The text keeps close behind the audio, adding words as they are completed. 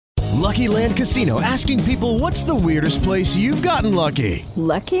Lucky Land Casino, asking people, what's the weirdest place you've gotten lucky?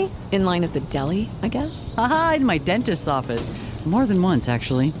 Lucky? In line at the deli, I guess? Aha, in my dentist's office. More than once,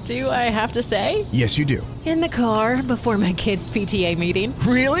 actually. Do I have to say? Yes, you do. In the car before my kids' PTA meeting.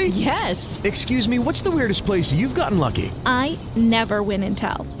 Really? Yes. Excuse me, what's the weirdest place you've gotten lucky? I never win and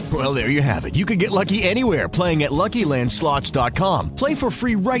tell. Well, there you have it. You can get lucky anywhere, playing at LuckyLandSlots.com. Play for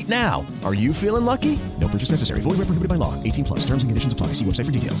free right now. Are you feeling lucky? No purchase necessary. Void where prohibited by law. 18 plus. Terms and conditions apply. See website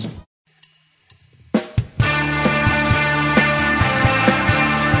for details.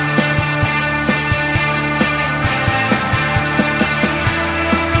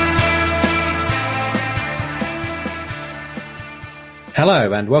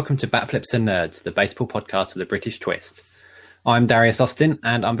 Hello and welcome to Batflips and Nerds, the baseball podcast with a British twist. I'm Darius Austin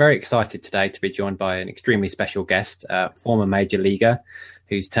and I'm very excited today to be joined by an extremely special guest, former major leaguer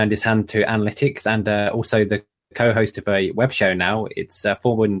who's turned his hand to analytics and also the co-host of a web show now. It's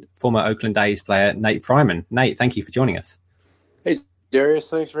former Oakland A's player Nate Fryman. Nate, thank you for joining us. Hey Darius,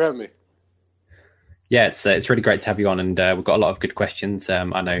 thanks for having me. Yeah, it's really great to have you on, and we've got a lot of good questions.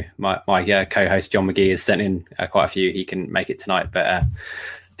 I know my co-host John McGee has sent in quite a few. He can make it tonight, but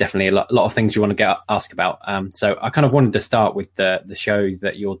definitely a lot of things you want to ask about. So I kind of wanted to start with the show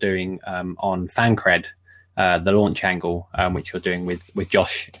that you're doing on FanCred, the launch angle, which you're doing with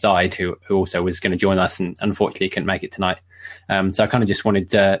Josh Zeid, who also was going to join us and unfortunately couldn't make it tonight. So I kind of just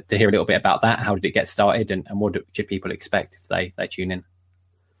wanted to hear a little bit about that. How did it get started, and what should people expect if they tune in?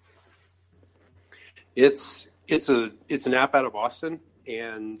 It's an app out of Austin,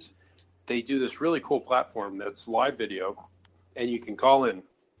 and they do this really cool platform that's live video, and you can call in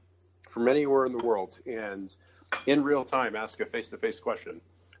from anywhere in the world and in real time ask a face-to-face question.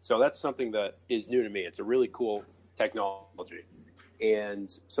 So that's something that is new to me. It's a really cool technology.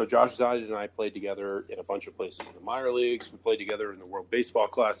 And so Josh Zeid and I played together in a bunch of places in the minor leagues. We played together in the World Baseball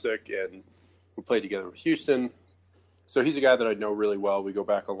Classic, and we played together with Houston. So he's a guy that I know really well. We go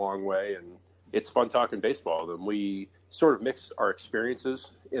back a long way, and it's fun talking baseball. And we sort of mix our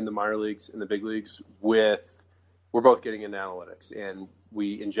experiences in the minor leagues and the big leagues with, we're both getting into analytics, and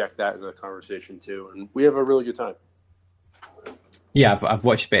we inject that into the conversation too. And we have a really good time. Yeah, I've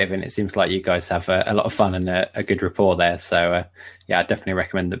watched a bit of it, and it seems like you guys have a lot of fun and a good rapport there. So yeah, I definitely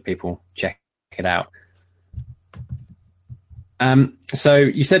recommend that people check it out. So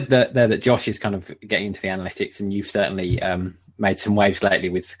you said that Josh is kind of getting into the analytics, and you've certainly made some waves lately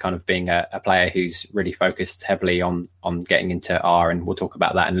with kind of being a player who's really focused heavily on getting into R, and we'll talk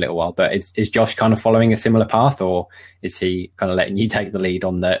about that in a little while. But is Josh kind of following a similar path, or is he kind of letting you take the lead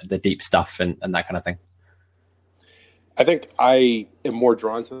on the deep stuff and that kind of thing? I think I am more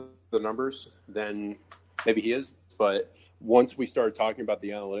drawn to the numbers than maybe he is, but once we started talking about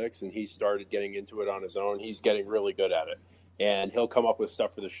the analytics and he started getting into it on his own, he's getting really good at it. And he'll come up with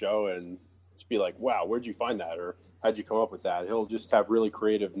stuff for the show and just be like, wow, where'd you find that? Or how'd you come up with that? He'll just have really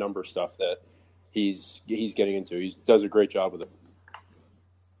creative number stuff that he's getting into. He does a great job with it.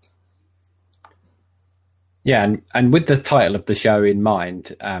 Yeah, and with the title of the show in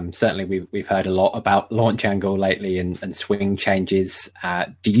mind, certainly we've heard a lot about launch angle lately and swing changes.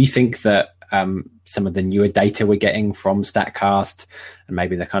 Do you think that some of the newer data we're getting from StatCast and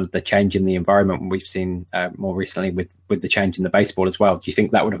maybe the kind of the change in the environment we've seen more recently with the change in the baseball as well, do you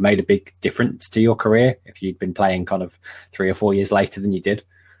think that would have made a big difference to your career if you'd been playing kind of 3 or 4 years later than you did?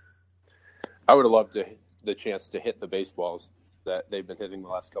 I would have loved the chance to hit the baseballs that they've been hitting the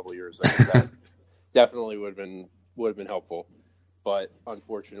last couple of years. I think that definitely would have been helpful, but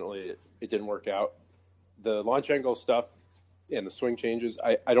unfortunately it didn't work out. The launch angle stuff and the swing changes,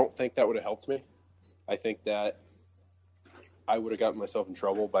 I don't think that would have helped me. I think that I would have gotten myself in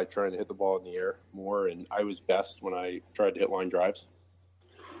trouble by trying to hit the ball in the air more, and I was best when I tried to hit line drives.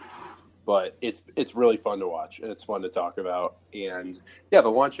 But it's really fun to watch, and it's fun to talk about. And yeah, the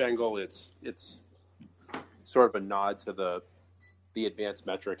launch angle, it's sort of a nod to the advanced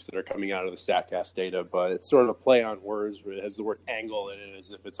metrics that are coming out of the StatCast data, but it's sort of a play on words where it has the word angle in it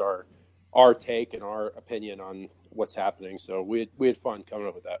as if it's our take and our opinion on what's happening. So we had fun coming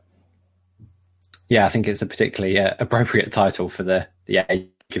up with that. Yeah, I think it's a particularly appropriate title for the age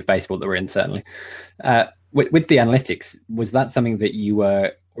of baseball that we're in, certainly. With the analytics, was that something that you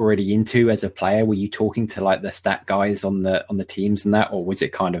were already into as a player? Were you talking to like the stat guys on the teams and that, or was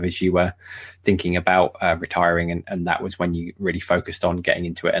it kind of as you were thinking about retiring and that was when you really focused on getting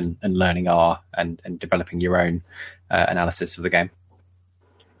into it and learning R and developing your own analysis of the game?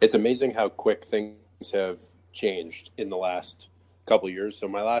 It's amazing how quick things have changed in the last couple of years. So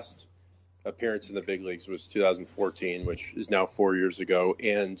my last appearance in the big leagues was 2014, which is now 4 years ago.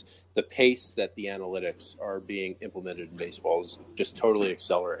 And the pace that the analytics are being implemented in baseball is just totally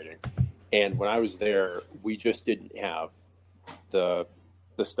accelerating. And when I was there, we just didn't have the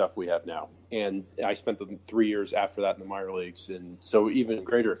stuff we have now. And I spent the 3 years after that in the minor leagues. And so even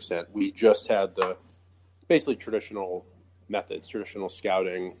greater extent, we just had the basically traditional methods, traditional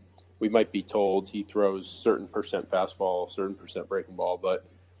scouting. We might be told he throws certain percent fastball, certain percent breaking ball, but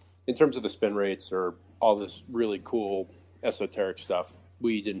in terms of the spin rates or all this really cool esoteric stuff,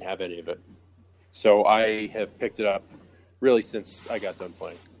 we didn't have any of it. So I have picked it up really since I got done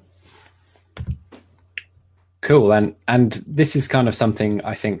playing. Cool. And this is kind of something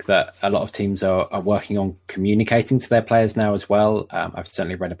I think that a lot of teams are working on communicating to their players now as well. I've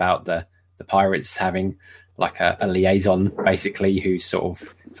certainly read about the Pirates having like a liaison basically who sort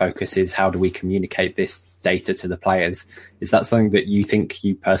of focuses how do we communicate this data to the players. Is that something that you think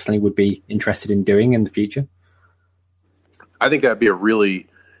you personally would be interested in doing in the future? I think that'd be a really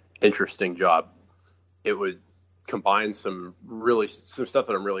interesting job. It would combine some stuff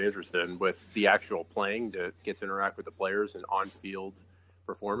that I'm really interested in with the actual playing to get to interact with the players and on-field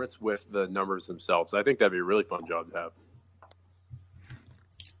performance with the numbers themselves. I think that'd be a really fun job to have.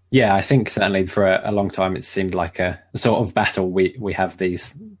 Yeah, I think certainly for a long time it seemed like a sort of battle. We have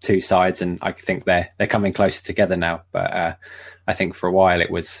these two sides, and I think they're coming closer together now. But I think for a while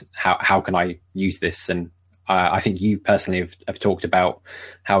it was how can I use this? And I think you personally have talked about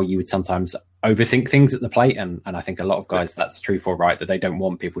how you would sometimes overthink things at the plate, and I think a lot of guys that's true for, right? That they don't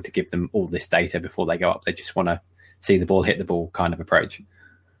want people to give them all this data before they go up. They just want to see the ball hit the ball kind of approach.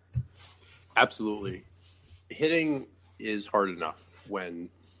 Absolutely, hitting is hard enough when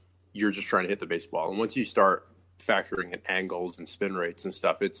you're just trying to hit the baseball. And once you start factoring in angles and spin rates and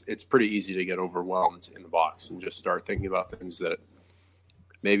stuff, it's pretty easy to get overwhelmed in the box and just start thinking about things that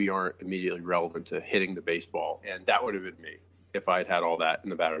maybe aren't immediately relevant to hitting the baseball. And that would have been me if I'd had all that in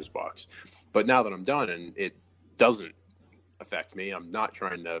the batter's box. But now that I'm done and it doesn't affect me, I'm not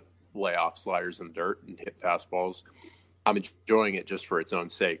trying to lay off sliders in the dirt and hit fastballs. I'm enjoying it just for its own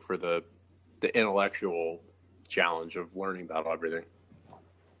sake, for the intellectual challenge of learning about everything.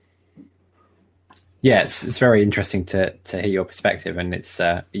 Yeah, it's very interesting to hear your perspective, and it's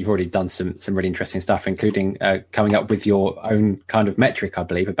you've already done some really interesting stuff, including coming up with your own kind of metric, I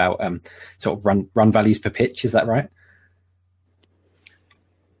believe, about sort of run values per pitch. Is that right?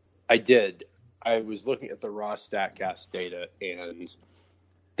 I did. I was looking at the raw StatCast data, and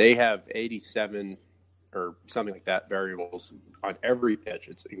they have 87 or something like that variables on every pitch.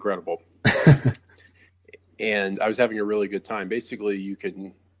 It's incredible. And I was having a really good time. Basically, you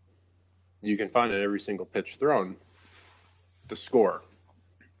can find in every single pitch thrown the score.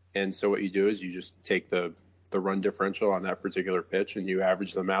 And so what you do is you just take the run differential on that particular pitch and you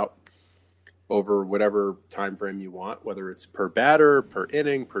average them out over whatever time frame you want, whether it's per batter, per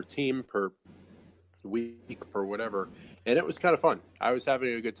inning, per team, per week, per whatever. And it was kind of fun. I was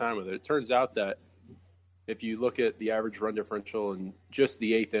having a good time with it. It turns out that if you look at the average run differential in just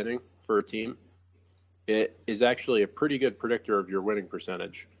the eighth inning for a team, it is actually a pretty good predictor of your winning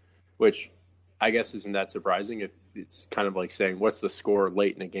percentage, which I guess isn't that surprising. If it's kind of like saying what's the score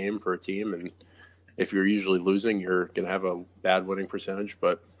late in a game for a team, and if you're usually losing, you're going to have a bad winning percentage.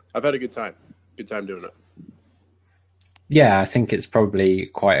 But I've had a good time doing it. Yeah, I think it's probably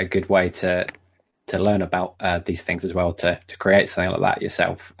quite a good way to learn about these things as well, to create something like that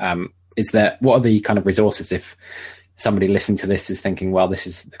yourself. What are the kind of resources if somebody listening to this is thinking, well, this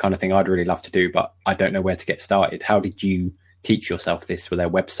is the kind of thing I'd really love to do, but I don't know where to get started? How did you teach yourself this? Were there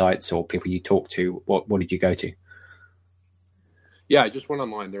websites or people you talk to? What did you go to? Yeah, I just went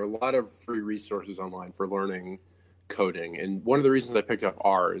online. There are a lot of free resources online for learning coding. And one of the reasons I picked up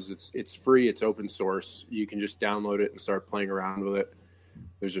R is it's free, it's open source. You can just download it and start playing around with it.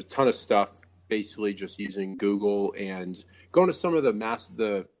 There's a ton of stuff, basically just using Google and going to some of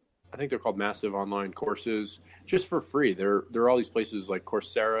I think they're called massive online courses just for free. There are all these places like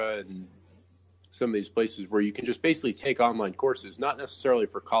Coursera and some of these places where you can just basically take online courses, not necessarily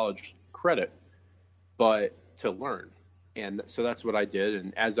for college credit, but to learn. And so that's what I did.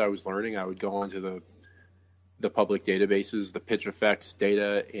 And as I was learning, I would go onto the public databases, the Pitch Effects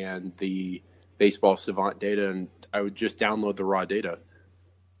data and the Baseball Savant data, and I would just download the raw data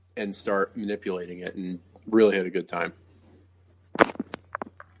and start manipulating it, and really had a good time.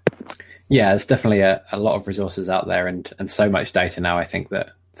 Yeah, there's definitely a lot of resources out there and so much data now. I think that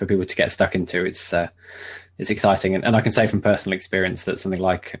for people to get stuck into, it's exciting. And I can say from personal experience that something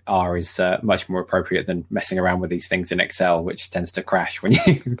like R is much more appropriate than messing around with these things in Excel, which tends to crash when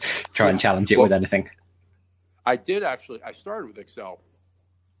you try and challenge it with anything. I started with Excel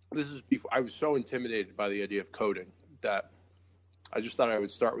this is before I was so intimidated by the idea of coding that I just thought I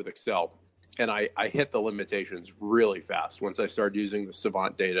would start with Excel. And I hit the limitations really fast once I started using the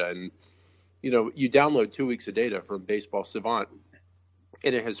Savant data. And, you download 2 weeks of data from Baseball Savant,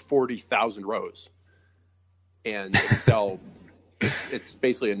 and it has 40,000 rows. And Excel, it's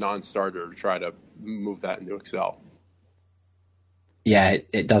basically a non-starter to try to move that into Excel. Yeah,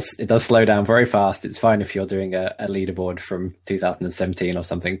 it does slow down very fast. It's fine if you're doing a leaderboard from 2017 or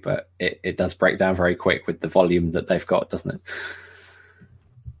something, but it does break down very quick with the volume that they've got, doesn't it?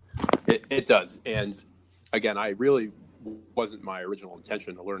 It does. And again, I really wasn't my original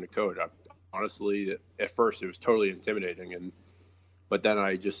intention to learn to code. Honestly, at first it was totally intimidating, but then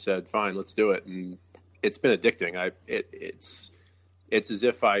I just said, fine, let's do it. And it's been addicting. It's as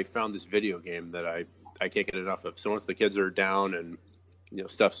if I found this video game that I can't get enough of. So once the kids are down and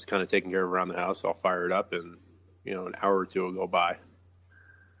stuff's kind of taken care of around the house, I'll fire it up, and an hour or two will go by.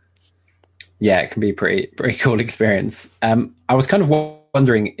 Yeah, it can be a pretty cool experience. I was kind of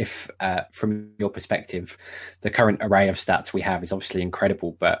wondering if, from your perspective, the current array of stats we have is obviously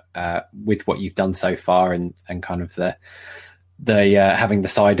incredible, but with what you've done so far and kind of the having the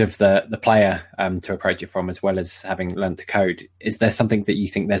side of the player to approach it from, as well as having learned to code, is there something that you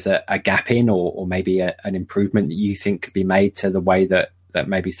think there's a gap in, or maybe an improvement that you think could be made to the way that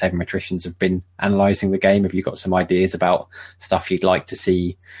maybe sabermetricians have been analyzing the game? Have you got some ideas about stuff you'd like to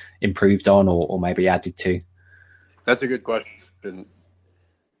see improved on or maybe added to? That's a good question.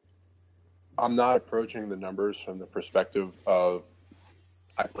 I'm not approaching the numbers from the perspective of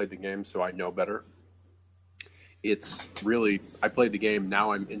I played the game, so I know better. It's really, I played the game,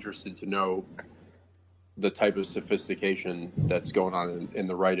 now I'm interested to know the type of sophistication that's going on in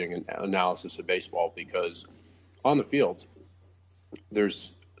the writing and analysis of baseball, because on the field,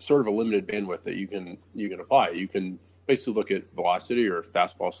 there's sort of a limited bandwidth that you can apply. You can basically look at velocity or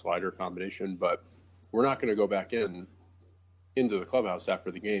fastball slider combination, but we're not going to go back into the clubhouse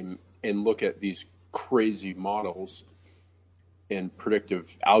after the game and look at these crazy models and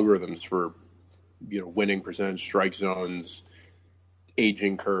predictive algorithms for winning percentage, strike zones,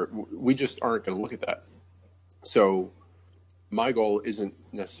 aging curve. We just aren't going to look at that. So my goal isn't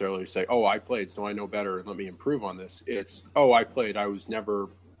necessarily to say, oh, I played, so I know better, and let me improve on this. It's, oh, I played, I was never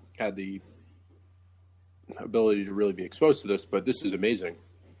had the ability to really be exposed to this, but this is amazing.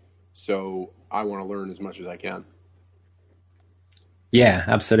 So I want to learn as much as I can. Yeah,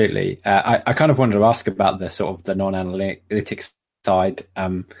 absolutely. I kind of wanted to ask about the sort of the non-analytics side,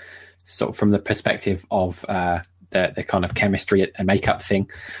 sort of from the perspective of the kind of chemistry and makeup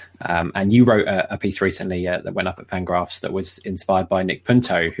thing. And you wrote a piece recently that went up at Fangraphs that was inspired by Nick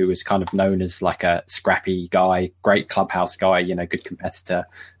Punto, who was kind of known as like a scrappy guy, great clubhouse guy, good competitor.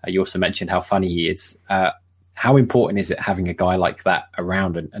 You also mentioned how funny he is. How important is it having a guy like that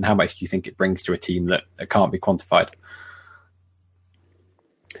around, and how much do you think it brings to a team that can't be quantified?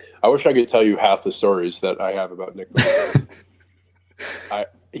 I wish I could tell you half the stories that I have about Nick Punto.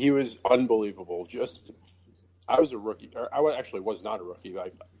 He was unbelievable. I was a rookie. Or I actually was not a rookie.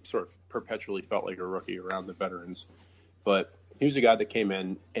 I sort of perpetually felt like a rookie around the veterans. But he was a guy that came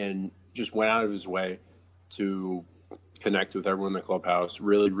in and just went out of his way to connect with everyone in the clubhouse,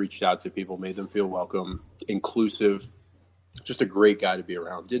 really reached out to people, made them feel welcome, inclusive, just a great guy to be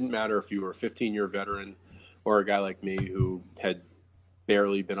around. Didn't matter if you were a 15-year veteran or a guy like me who had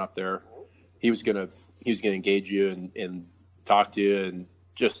barely been up there. He was gonna engage you and talk to you, and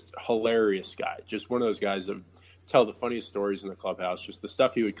just hilarious guy. Just one of those guys that tell the funniest stories in the clubhouse. Just the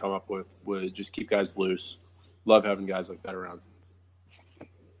stuff he would come up with would just keep guys loose. Love having guys like that around.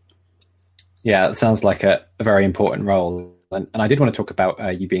 Yeah, it sounds like a very important role. And I did want to talk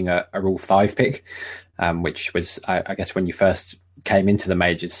about you being a Rule 5 pick, which was, I guess, when you first came into the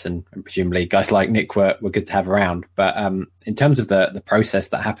majors, and presumably guys like Nick were good to have around. But in terms of the process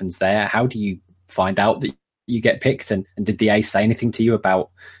that happens there, how do you find out that you get picked? And did the A's say anything to you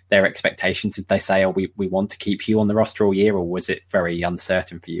about their expectations? Did they say, oh, we want to keep you on the roster all year, or was it very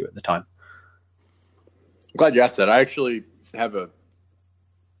uncertain for you at the time? I'm glad you asked that. I actually have a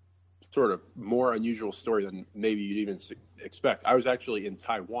sort of more unusual story than maybe you'd even expect. I was actually in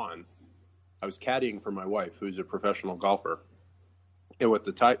Taiwan. I was caddying for my wife, who's a professional golfer. And with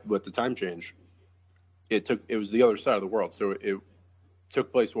the time change, it was the other side of the world. So it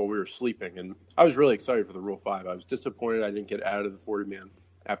took place while we were sleeping. And I was really excited for the Rule 5. I was disappointed I didn't get added to the 40-man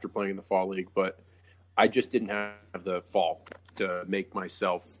after playing in the fall league, but I just didn't have the fall to make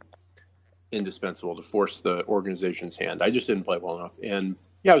myself indispensable, to force the organization's hand. I just didn't play well enough. And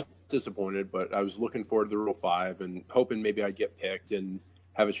yeah, I was disappointed, but I was looking forward to the Rule 5 and hoping maybe I'd get picked and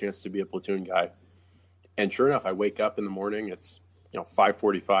have a chance to be a platoon guy. And sure enough, I wake up in the morning, it's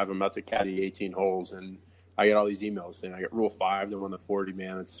 5:45. I'm about to caddy 18 holes, and I get all these emails saying I got Rule 5. I'm on the 40,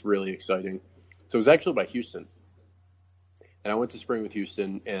 man. It's really exciting. So it was actually by Houston. And I went to spring with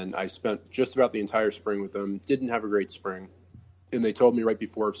Houston, and I spent just about the entire spring with them. Didn't have a great spring. And they told me right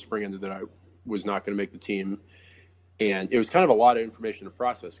before spring ended that I was not going to make the team. And it was kind of a lot of information to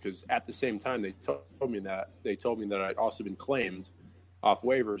process, because at the same time they told me that I'd also been claimed off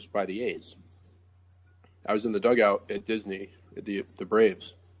waivers by the A's. I was in the dugout at Disney at the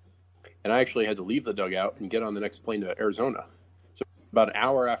Braves, and I actually had to leave the dugout and get on the next plane to Arizona. So about an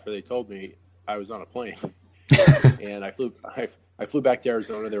hour after they told me, I was on a plane. And I flew back to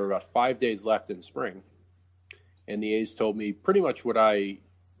Arizona. There were about 5 days left in spring. And the A's told me pretty much what I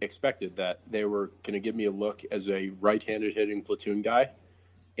expected, that they were going to give me a look as a right-handed hitting platoon guy.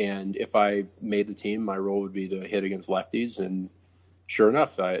 And if I made the team, my role would be to hit against lefties. And sure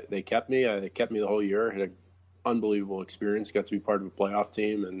enough, they kept me. They kept me the whole year. I had an unbelievable experience, got to be part of a playoff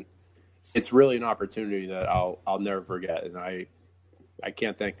team. And it's really an opportunity that I'll never forget. And I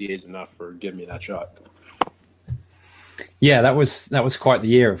can't thank the A's enough for giving me that shot. Yeah, that was quite the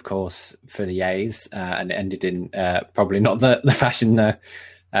year, of course, for the A's, and it ended in probably not the fashion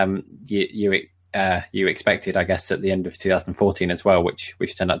you expected, I guess, at the end of 2014 as well, which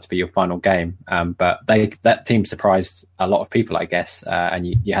turned out to be your final game. But that team surprised a lot of people, I guess, and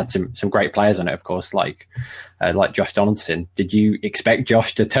you had some great players on it, of course, like Josh Donaldson. Did you expect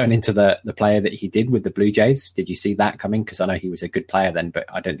Josh to turn into the player that he did with the Blue Jays? Did you see that coming? Because I know he was a good player then, but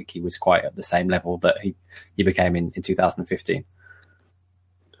I don't think he was quite at the same level that he became in 2015.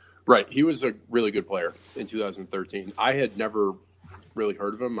 Right. He was a really good player in 2013. I had never really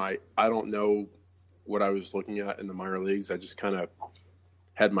heard of him. I don't know what I was looking at in the minor leagues. I just kind of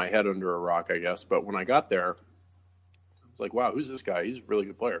had my head under a rock, I guess. But when I got there, I was like, wow, who's this guy? He's a really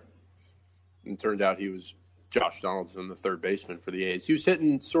good player. And it turned out he was Josh Donaldson, the third baseman for the A's. He was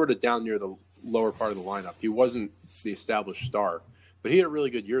hitting sort of down near the lower part of the lineup. He wasn't the established star, but he had a really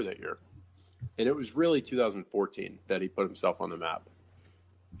good year that year. And it was really 2014 that he put himself on the map.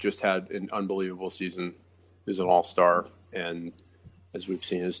 Just had an unbelievable season. He was an all-star, and as we've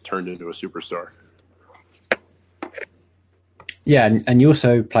seen, has turned into a superstar. Yeah, and you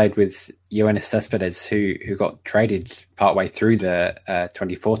also played with Yoenis Cespedes, who got traded partway through the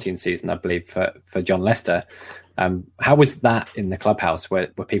 2014 season, I believe, for John Lester. How was that in the clubhouse? Were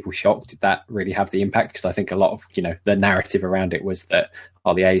people shocked? Did that really have the impact? Because I think a lot of the narrative around it was that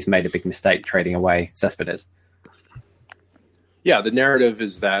the A's made a big mistake trading away Cespedes. Yeah, the narrative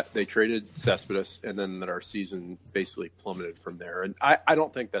is that they traded Cespedes and then that our season basically plummeted from there. And I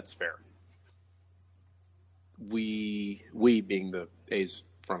don't think that's fair. We being the A's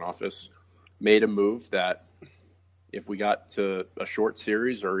front office, made a move that if we got to a short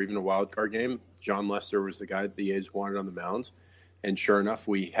series or even a wild card game, John Lester was the guy that the A's wanted on the mound. And sure enough,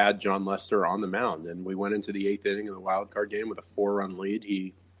 we had John Lester on the mound. And we went into the eighth inning of the wild card game with a 4-run lead.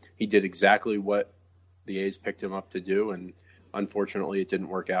 He did exactly what the A's picked him up to do, and unfortunately it didn't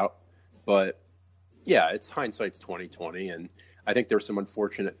work out. But yeah, it's hindsight's 20/20, and I think there's some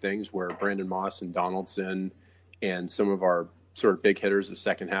unfortunate things where Brandon Moss and Donaldson and some of our sort of big hitters the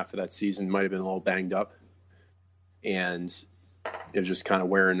second half of that season might have been a little banged up, and it was just kind of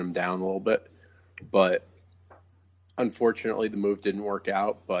wearing them down a little bit. But unfortunately, the move didn't work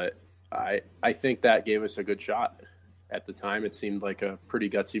out. But I think that gave us a good shot. At the time, it seemed like a pretty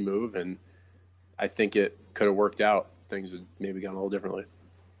gutsy move, and I think it could have worked out. Things had maybe gone a little differently.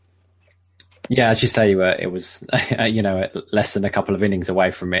 Yeah, as you say, it was less than a couple of innings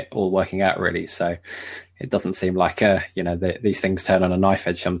away from it all working out, really. So it doesn't seem like these things turn on a knife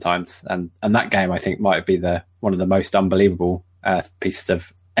edge sometimes. And that game, I think, might be one of the most unbelievable pieces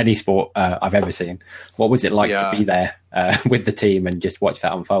of any sport I've ever seen. What was it like to be there with the team and just watch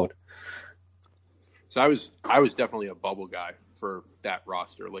that unfold? So I was definitely a bubble guy for that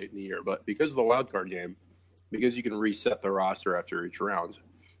roster late in the year, but because of the wild card game, because you can reset the roster after each round,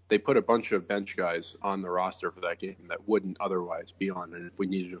 they put a bunch of bench guys on the roster for that game that wouldn't otherwise be on, and if we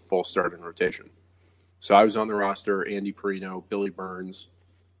needed a full start in rotation. So I was on the roster, Andy Perino, Billy Burns,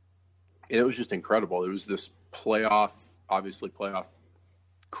 and it was just incredible. It was this playoff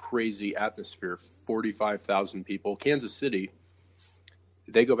crazy atmosphere, 45,000 people. Kansas City,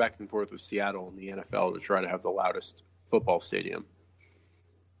 they go back and forth with Seattle in the NFL to try to have the loudest football stadium.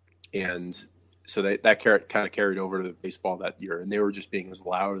 And so that kind of carried over to the baseball that year, and they were just being as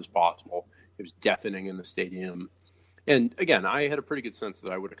loud as possible. It was deafening in the stadium. And again, I had a pretty good sense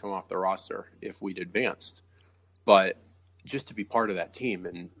that I would have come off the roster if we'd advanced. But just to be part of that team,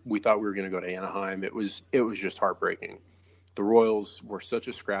 and we thought we were going to go to Anaheim, it was just heartbreaking. The Royals were such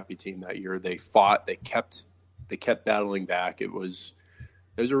a scrappy team that year. They fought, they kept they kept battling back. It was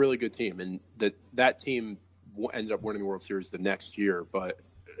a really good team, and that team ended up winning the World Series the next year. But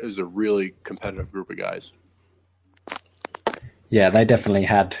it was a really competitive group of guys. Yeah, they definitely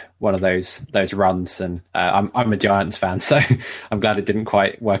had one of those runs, and I'm a Giants fan, so I'm glad it didn't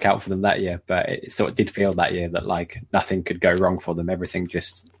quite work out for them that year. But it sort of did feel that year that like nothing could go wrong for them; everything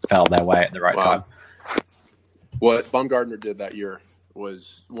just fell their way at the right time. What Bumgarner did that year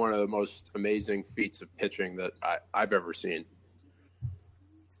was one of the most amazing feats of pitching that I've ever seen.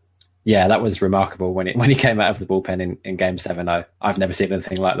 Yeah, that was remarkable when he came out of the bullpen in Game 7. I've never seen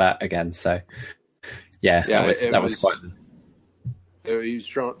anything like that again. So yeah, that was quite. He was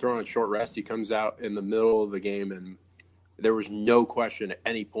throwing a short rest. He comes out in the middle of the game, and there was no question at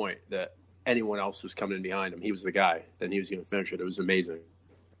any point that anyone else was coming in behind him. He was the guy. Then he was going to finish it. It was amazing.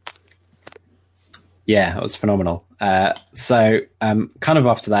 Yeah, it was phenomenal. So kind of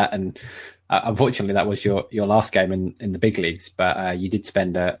after that, and unfortunately that was your last game in the big leagues, but you did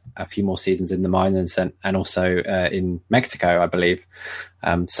spend a few more seasons in the minors and also in Mexico, I believe.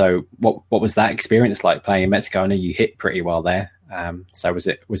 So what was that experience like playing in Mexico? I know you hit pretty well there. So was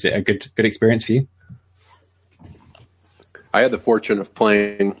it a good experience for you? I had the fortune of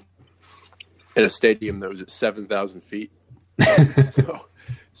playing in a stadium that was at 7,000 feet.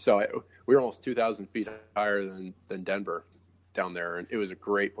 We were almost 2,000 feet higher than Denver down there, and it was a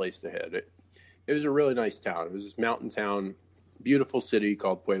great place to hit. It was a really nice town. It was this mountain town, beautiful city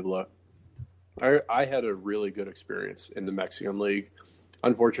called Puebla. I had a really good experience in the Mexican League.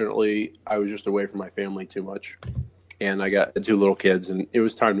 Unfortunately, I was just away from my family too much, and I got 2 little kids, and it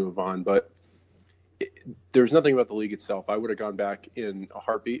was time to move on. But there was nothing about the league itself. I would have gone back in a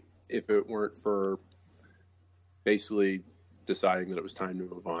heartbeat if it weren't for basically deciding that it was time to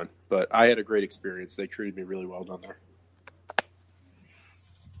move on. But I had a great experience. They treated me really well down there.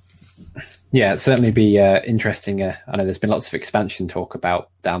 Yeah, it'd certainly be interesting. I know there's been lots of expansion talk about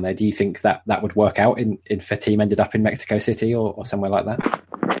down there. Do you think that would work out if a team ended up in Mexico City or somewhere like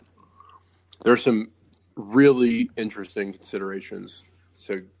that? There's some really interesting considerations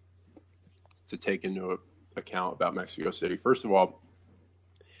to take into account about Mexico City. First of all,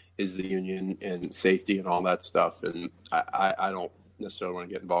 is the union and safety and all that stuff, and I don't necessarily want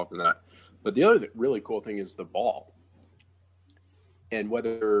to get involved in that. But the other really cool thing is the ball, and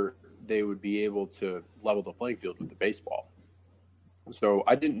whether they would be able to level the playing field with the baseball. So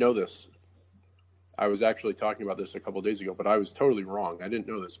I didn't know this. I was actually talking about this a couple of days ago, but I was totally wrong. I didn't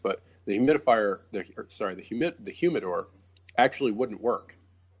know this, but the humidor actually wouldn't work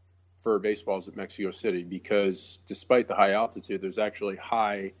for baseballs at Mexico City because despite the high altitude, there's actually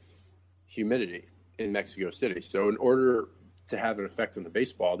high humidity in Mexico City. So in order to have an effect on the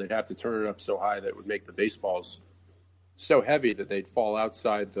baseball, they'd have to turn it up so high that it would make the baseballs so heavy that they'd fall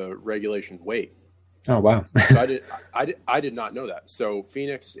outside the regulation weight. Oh, wow. So I did not know that. So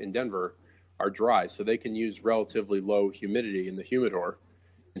Phoenix and Denver are dry, so they can use relatively low humidity in the humidor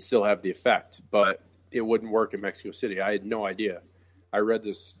and still have the effect, but it wouldn't work in Mexico City. I had no idea. I read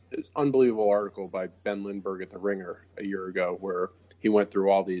this unbelievable article by Ben Lindbergh at The Ringer a year ago where he went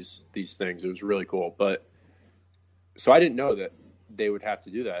through all these things. It was really cool. But so I didn't know that they would have to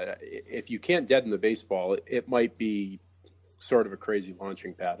do that. If you can't deaden the baseball, it might be sort of a crazy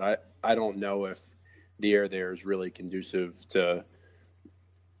launching pad. I don't know if the air there is really conducive to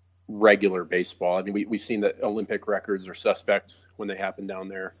regular baseball. I mean, we've seen that Olympic records are suspect when they happen down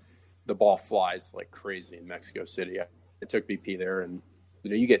there. The ball flies like crazy in Mexico City. I took BP there, and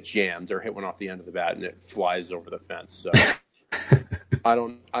you get jammed or hit one off the end of the bat, and it flies over the fence. So I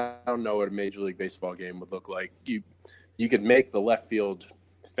don't know what a Major League Baseball game would look like. You could make the left field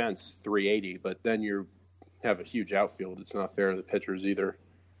fence 380, but then you have a huge outfield. It's not fair to the pitchers either.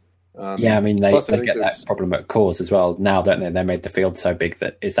 Yeah, I mean, they get that problem at Coors as well now, don't they? They made the field so big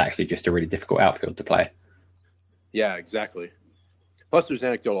that it's actually just a really difficult outfield to play. Yeah, exactly. Plus, there's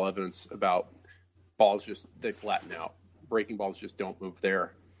anecdotal evidence about balls they flatten out. Breaking balls just don't move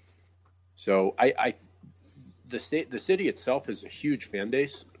there. So the city itself has a huge fan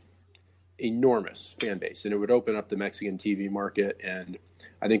base, enormous fan base, and it would open up the Mexican TV market, and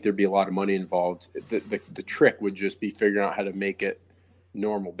I think there'd be a lot of money involved. The trick would just be figuring out how to make it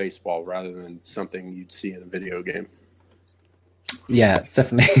normal baseball rather than something you'd see in a video game. Yeah, it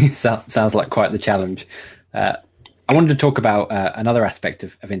definitely sounds like quite the challenge. I wanted to talk about another aspect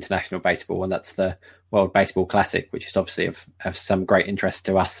of international baseball, and that's the World Baseball Classic, which is obviously of some great interest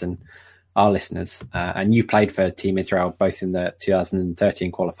to us and our listeners. And you played for Team Israel both in the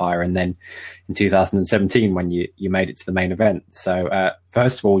 2013 qualifier and then in 2017 when you made it to the main event. So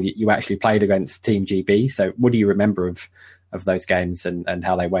first of all, you actually played against Team GB. So what do you remember of those games and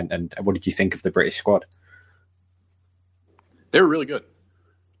how they went, and what did you think of the British squad? They were really good.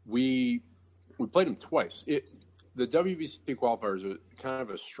 We played them twice. The WBC qualifiers are kind of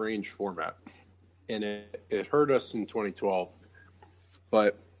a strange format, and it hurt us in 2012.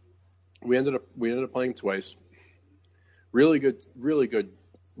 But we ended up playing twice. Really good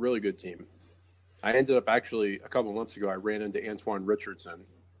team. I ended up actually a couple of months ago. I ran into Antoine Richardson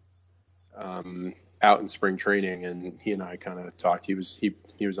out in spring training, and he and I kind of talked. He was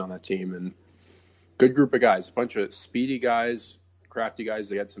on that team, and good group of guys, a bunch of speedy guys, crafty guys.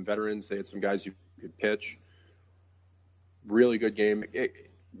 They had some veterans. They had some guys who could pitch. Really good game.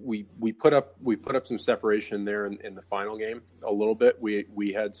 We put up some separation there in the final game a little bit. We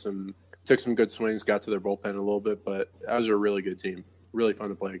took some good swings, got to their bullpen a little bit, but that was a really good team. Really fun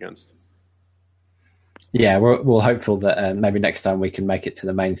to play against. Yeah, we're hopeful that maybe next time we can make it to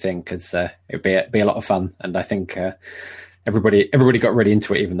the main thing, because it'd be a lot of fun. And I think everybody got really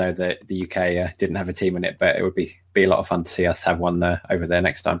into it, even though the UK didn't have a team in it. But it would be a lot of fun to see us have one over there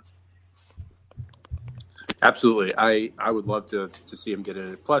next time. Absolutely. I would love to see him get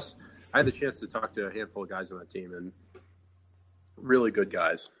in it. Plus, I had the chance to talk to a handful of guys on that team, and really good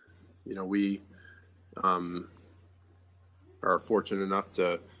guys. You know, we are fortunate enough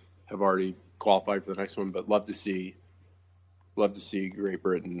to have already qualified for the next one, but love to see Great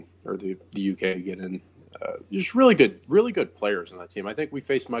Britain or the UK get in. Just really good players on that team. I think we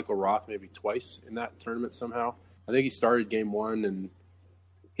faced Michael Roth maybe twice in that tournament somehow. I think he started game one, and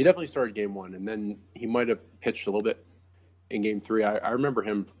he definitely started game one, and then he might have pitched a little bit in game three. I remember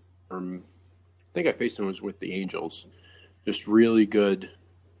him from, I think I faced him with the Angels. Just really good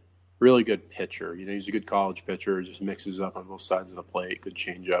pitcher. You know, he's a good college pitcher. Just mixes up on both sides of the plate. Good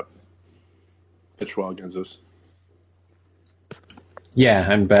changeup. Pitch well against us.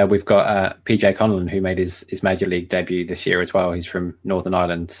 Yeah, and we've got PJ Conlon, who made his major league debut this year as well. He's from Northern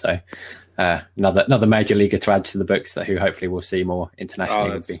Ireland, so another major leaguer to add to the books who hopefully we'll see more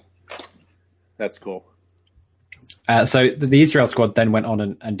internationally. That's cool. So the Israel squad then went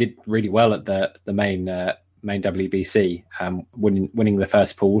on and did really well at the main WBC, winning the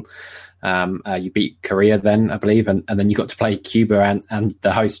first pool. You beat Korea then, I believe, and then you got to play Cuba and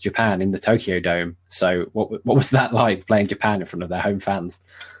the host Japan in the Tokyo Dome. So what was that like, playing Japan in front of their home fans?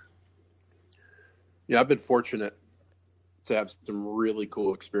 Yeah, I've been fortunate to have some really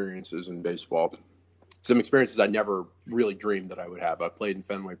cool experiences in baseball. Some experiences I never really dreamed that I would have. I played in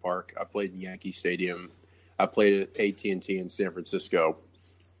Fenway Park. I played in Yankee Stadium. I played at AT&T in San Francisco.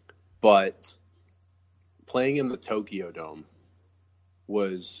 But playing in the Tokyo Dome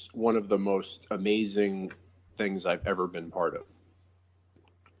was one of the most amazing things I've ever been part of.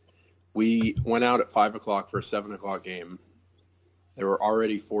 We went out at 5 o'clock for a 7 o'clock game. There were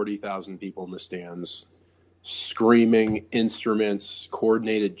already 40,000 people in the stands, screaming, instruments,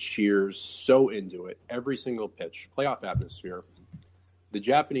 coordinated cheers, so into it. Every single pitch, playoff atmosphere. The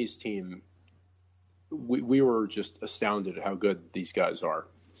Japanese team, we were just astounded at how good these guys are.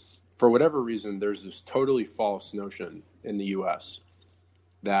 For whatever reason, there's this totally false notion in the U.S.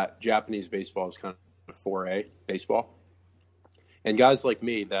 that Japanese baseball is kind of 4A baseball. And guys like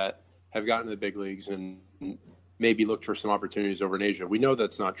me that have gotten to the big leagues and maybe looked for some opportunities over in Asia, we know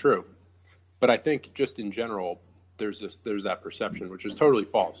that's not true. But I think just in general, there's that perception, which is totally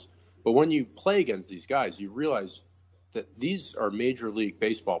false. But when you play against these guys, you realize that these are Major League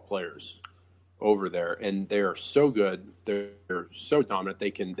Baseball players over there, and they are so good. They're so dominant.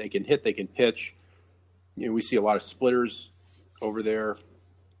 They can hit, they can pitch. You know, we see a lot of splitters over there.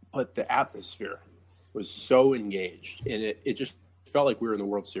 But the atmosphere was so engaged, and it just felt like we were in the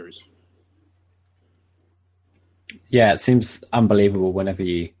World Series. Yeah, it seems unbelievable whenever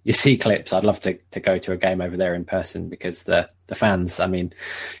you see clips. I'd love to go to a game over there in person, because the fans, I mean,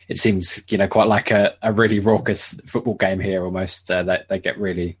 it seems, quite like a really raucous football game here almost. They get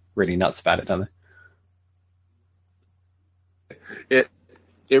really, really nuts about it, don't they?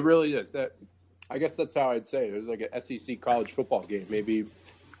 It really is. I guess that's how I'd say it. It was like an SEC college football game, maybe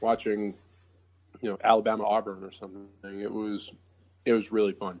watching, Alabama Auburn or something. It was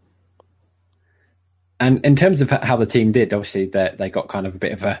really fun. And in terms of how the team did, obviously they got kind of a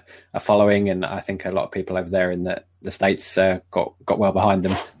bit of a following, and I think a lot of people over there in the States got well behind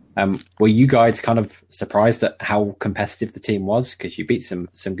them. Were you guys kind of surprised at how competitive the team was? Because you beat some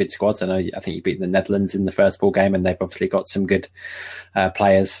good squads. I think you beat the Netherlands in the first ball game, and they've obviously got some good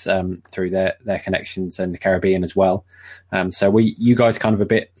players through their connections in the Caribbean as well. So were you guys kind of a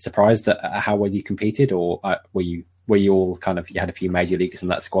bit surprised at how well you competed, or were you all kind of, you had a few major leaguers in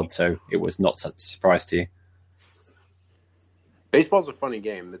that squad, so it was not such a surprise to you? Baseball's a funny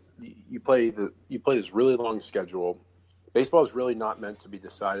game. You play this really long schedule. Baseball is really not meant to be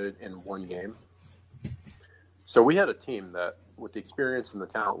decided in one game. So we had a team that, with the experience and the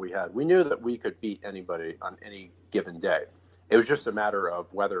talent we had, we knew that we could beat anybody on any given day. It was just a matter of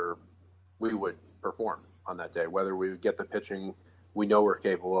whether we would perform on that day, whether we would get the pitching we know we're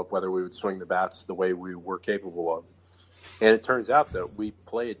capable of, whether we would swing the bats the way we were capable of. And it turns out that we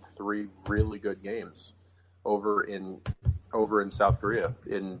played 3 really good games over in South Korea.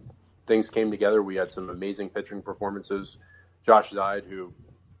 And things came together. We had some amazing pitching performances. Josh Zeid, who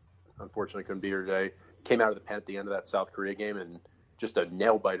unfortunately couldn't be here today, came out of the pen at the end of that South Korea game and just a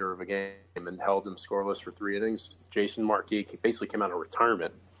nail biter of a game and held them scoreless for 3 innings. Jason Marquis basically came out of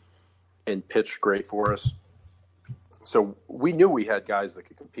retirement and pitched great for us. So we knew we had guys that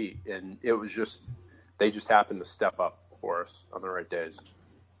could compete, and it was just, they just happened to step up for us on the right days.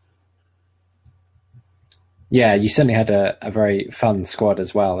 Yeah, you certainly had a very fun squad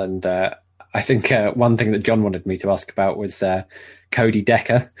as well. And I think one thing that John wanted me to ask about was Cody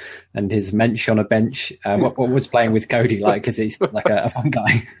Decker and his mensch on a bench. What was playing with Cody like? Because he's like a fun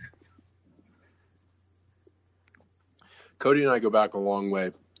guy. Cody and I go back a long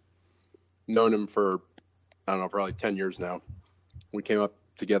way. Known him for, I don't know, probably 10 years now. We came up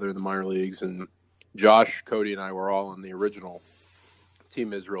together in the minor leagues, and Josh, Cody, and I were all on the original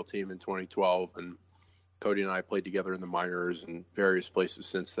Team Israel team in 2012, and Cody and I played together in the minors and various places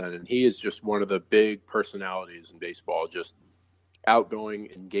since then. And he is just one of the big personalities in baseball, just outgoing,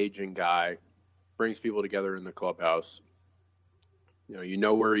 engaging guy, brings people together in the clubhouse. You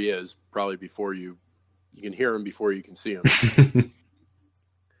know where he is probably before you can hear him before you can see him.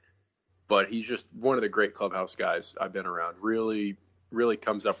 But he's just one of the great clubhouse guys I've been around. Really, really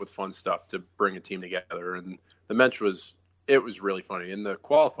comes up with fun stuff to bring a team together. And the mensch was really funny. In the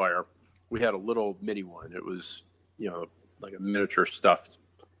qualifier, we had a little mini one. It was, like a miniature stuffed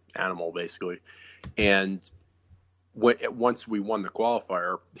animal, basically. And once we won the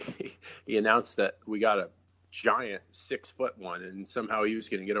qualifier, he announced that we got a giant 6-foot one, and somehow he was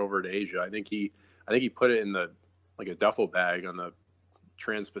going to get over to Asia. I think he put it in a duffel bag on the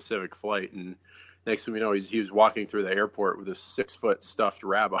Trans-Pacific flight, and next thing we know, he was walking through the airport with a 6-foot stuffed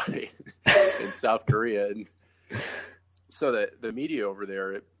rabbi in South Korea. And so the media over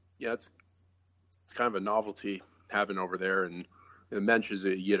there, it's kind of a novelty having over there. And the mensch is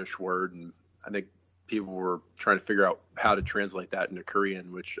a Yiddish word, and I think people were trying to figure out how to translate that into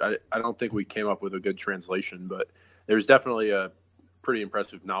Korean, which I don't think we came up with a good translation, but there's definitely a pretty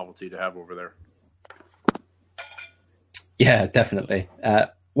impressive novelty to have over there. Yeah, definitely.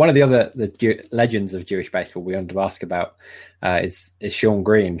 One of the legends of Jewish baseball we wanted to ask about is Shawn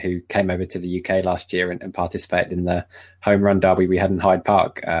Green, who came over to the UK last year and participated in the home run derby we had in Hyde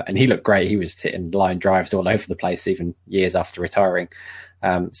Park. And he looked great. He was hitting line drives all over the place, even years after retiring.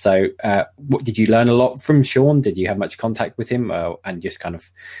 What did you learn a lot from Shawn? Did you have much contact with him, and just kind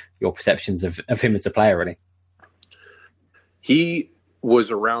of your perceptions of him as a player, really? He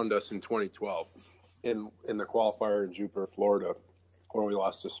was around us in 2012 in the qualifier in Jupiter, Florida, when we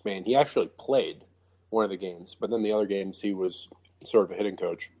lost to Spain. He actually played one of the games, but then the other games he was sort of a hitting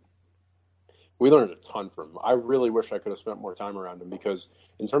coach. We learned a ton from him. I really wish I could have spent more time around him, because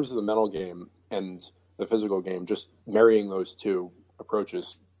in terms of the mental game and the physical game, just marrying those two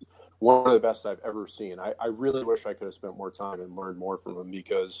approaches, one of the best I've ever seen. I really wish I could have spent more time and learned more from him,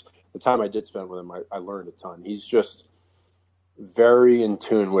 because the time I did spend with him, I learned a ton. He's just very in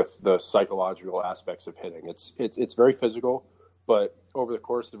tune with the psychological aspects of hitting. It's very physical, but over the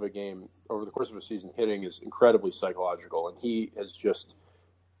course of a game, over the course of a season, hitting is incredibly psychological, and he has just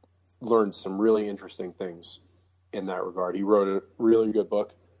learned some really interesting things in that regard. He wrote a really good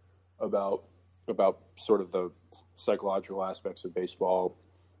book about sort of the psychological aspects of baseball,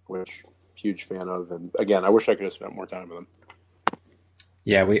 which I'm a huge fan of. And again, I wish I could have spent more time with him.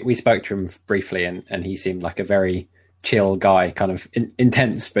 Yeah, we spoke to him briefly, and he seemed like a very chill guy, kind of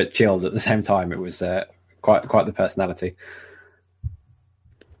intense but chilled at the same time. It was quite the personality.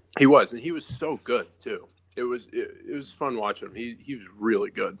 He was, and he was so good too. It was fun watching him. He was really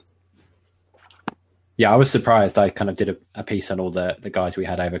good. Yeah, I was surprised. I kind of did a piece on all the guys we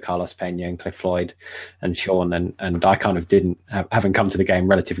had over, Carlos Pena and Cliff Floyd and Shawn, and I kind of having come to the game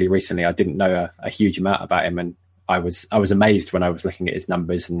relatively recently, I didn't know a huge amount about him, and I was amazed when I was looking at his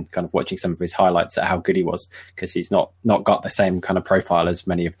numbers and kind of watching some of his highlights at how good he was, because he's not got the same kind of profile as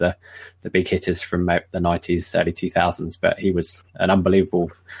many of the big hitters from the 90s, early 2000s, but he was an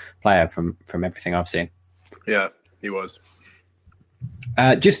unbelievable player from everything I've seen. Yeah, he was.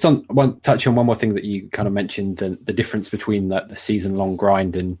 Just touch on one more thing that you kind of mentioned, the difference between the season-long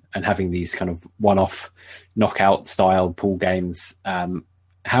grind and having these kind of one-off knockout style pool games.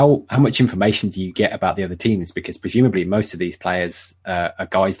 how much information do you get about the other teams? Because presumably most of these players are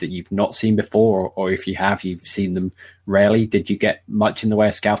guys that you've not seen before, or if you have, you've seen them rarely. Did you get much in the way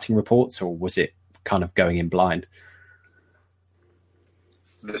of scouting reports, or was it kind of going in blind?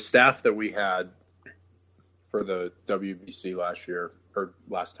 The staff that we had for the WBC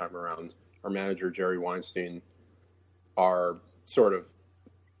last time around, our manager, Jerry Weinstein, our sort of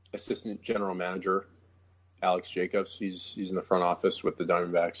assistant general manager, Alex Jacobs, he's in the front office with the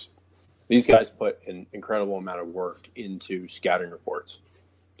Diamondbacks. These guys put an incredible amount of work into scouting reports.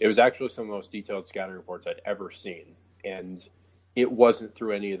 It was actually some of the most detailed scouting reports I'd ever seen. And it wasn't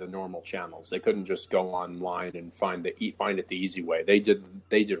through any of the normal channels. They couldn't just go online and find it the easy way. They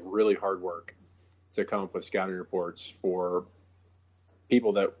did really hard work to come up with scouting reports for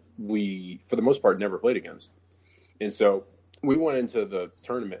people that we, for the most part, never played against. And so we went into the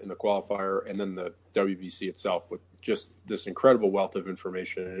tournament and the qualifier and then the WBC itself with just this incredible wealth of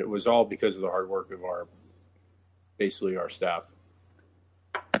information. And it was all because of the hard work of our staff.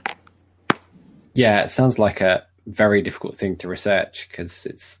 Yeah, it sounds like a very difficult thing to research because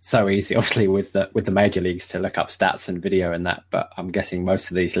it's so easy, obviously, with the major leagues to look up stats and video and that. But I'm guessing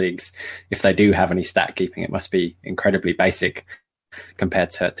most of these leagues, if they do have any stat keeping, it must be incredibly basic compared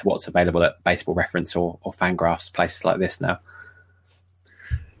to what's available at Baseball Reference or Fangraphs, places like this now.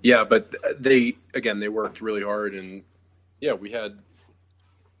 Yeah, but they worked really hard, and yeah,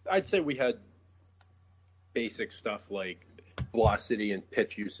 I'd say we had basic stuff like velocity and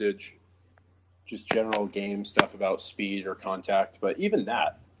pitch usage, just general game stuff about speed or contact. But even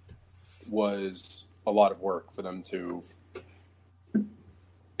that was a lot of work for them to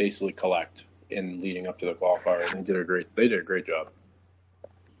basically collect in leading up to the qualifier. And they did a great job.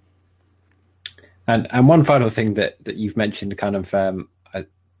 And one final thing that you've mentioned, kind of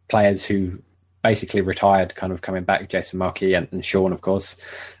players who basically retired, kind of coming back, Jason Markey and Sean, of course.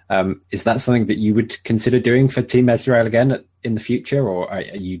 Is that something that you would consider doing for Team Israel again in the future, or are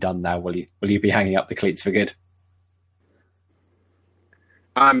you done now? Will you be hanging up the cleats for good?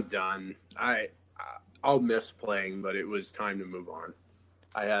 I'm done. I'll miss playing, but it was time to move on.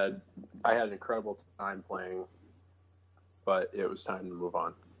 I had an incredible time playing, but it was time to move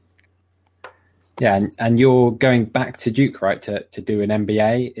on. Yeah, and you're going back to Duke, right, to do an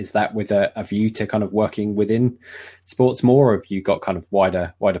MBA. Is that with a view to kind of working within sports more, or have you got kind of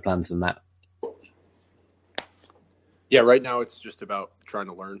wider plans than that? Yeah, right now it's just about trying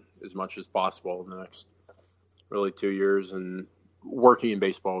to learn as much as possible in the next really 2 years, and working in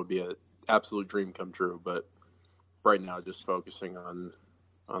baseball would be an absolute dream come true. But right now, just focusing on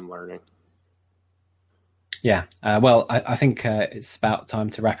learning. Yeah, well, I think it's about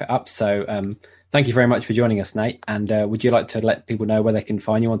time to wrap it up. So thank you very much for joining us, Nate. And would you like to let people know where they can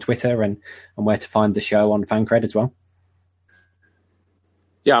find you on Twitter and where to find the show on FanCred as well?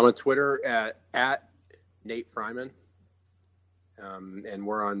 Yeah, I'm on Twitter at Nate Fryman. And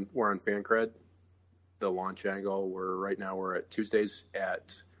we're on FanCred, the launch angle. We're at Tuesdays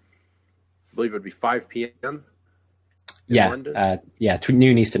at, I believe it would be 5 p.m. Yeah,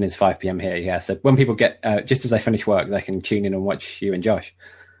 noon Eastern is 5 p.m. here. Yeah, so when people get just as they finish work, they can tune in and watch you and Josh.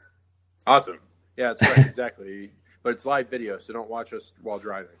 Awesome. Yeah, that's right. Exactly. But it's live video, so don't watch us while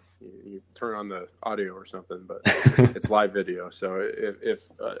driving. You turn on the audio or something, but it's live video. So if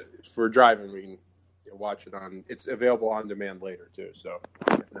we're driving, we can watch it on. It's available on demand later too. So.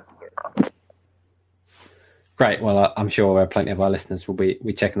 Great. Well, I'm sure plenty of our listeners will be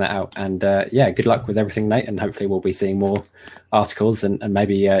checking that out. And good luck with everything, Nate. And hopefully we'll be seeing more articles and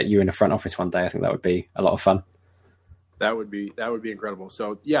maybe you in the front office one day. I think that would be a lot of fun. That would be incredible.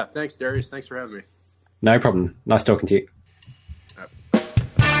 So yeah, thanks, Darius. Thanks for having me. No problem. Nice talking to you.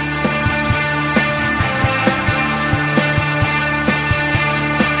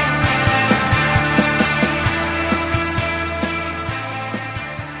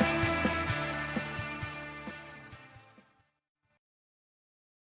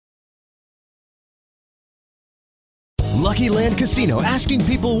 Lucky Land Casino, asking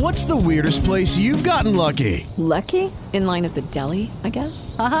people, what's the weirdest place you've gotten lucky? Lucky? In line at the deli, I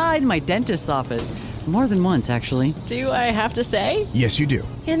guess? Aha, in my dentist's office. More than once, actually. Do I have to say? Yes, you do.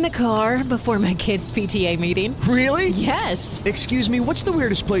 In the car before my kids' PTA meeting. Really? Yes. Excuse me, what's the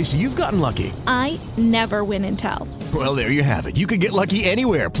weirdest place you've gotten lucky? I never win and tell. Well, there you have it. You can get lucky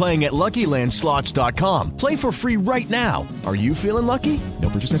anywhere, playing at LuckyLandSlots.com. Play for free right now. Are you feeling lucky? No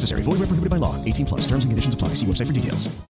purchase necessary. Void where prohibited by law. 18+. Terms and conditions apply. See website for details.